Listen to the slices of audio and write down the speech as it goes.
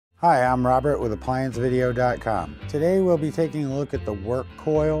Hi, I'm Robert with ApplianceVideo.com. Today we'll be taking a look at the work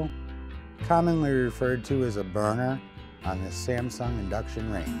coil, commonly referred to as a burner, on the Samsung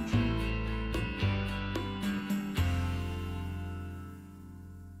induction range.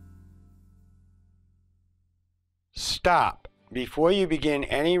 Stop. Before you begin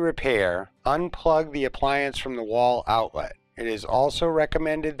any repair, unplug the appliance from the wall outlet. It is also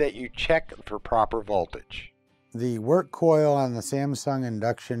recommended that you check for proper voltage. The work coil on the Samsung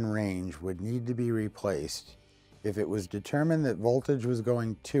induction range would need to be replaced if it was determined that voltage was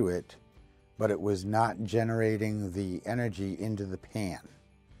going to it, but it was not generating the energy into the pan.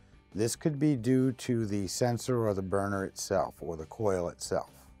 This could be due to the sensor or the burner itself, or the coil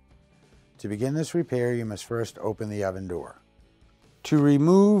itself. To begin this repair, you must first open the oven door. To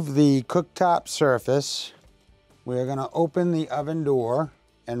remove the cooktop surface, we're going to open the oven door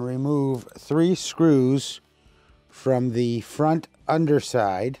and remove 3 screws from the front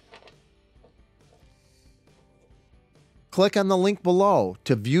underside. Click on the link below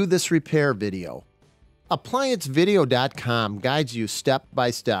to view this repair video. ApplianceVideo.com guides you step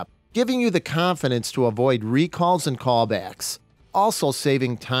by step, giving you the confidence to avoid recalls and callbacks, also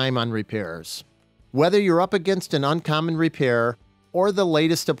saving time on repairs. Whether you're up against an uncommon repair or the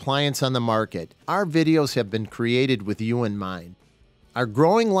latest appliance on the market, our videos have been created with you in mind. Our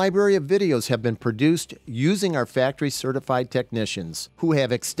growing library of videos have been produced using our factory-certified technicians who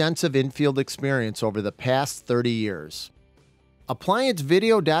have extensive infield experience over the past 30 years.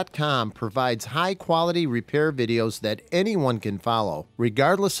 ApplianceVideo.com provides high-quality repair videos that anyone can follow,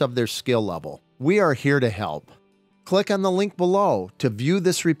 regardless of their skill level. We are here to help. Click on the link below to view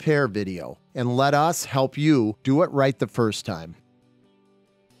this repair video and let us help you do it right the first time.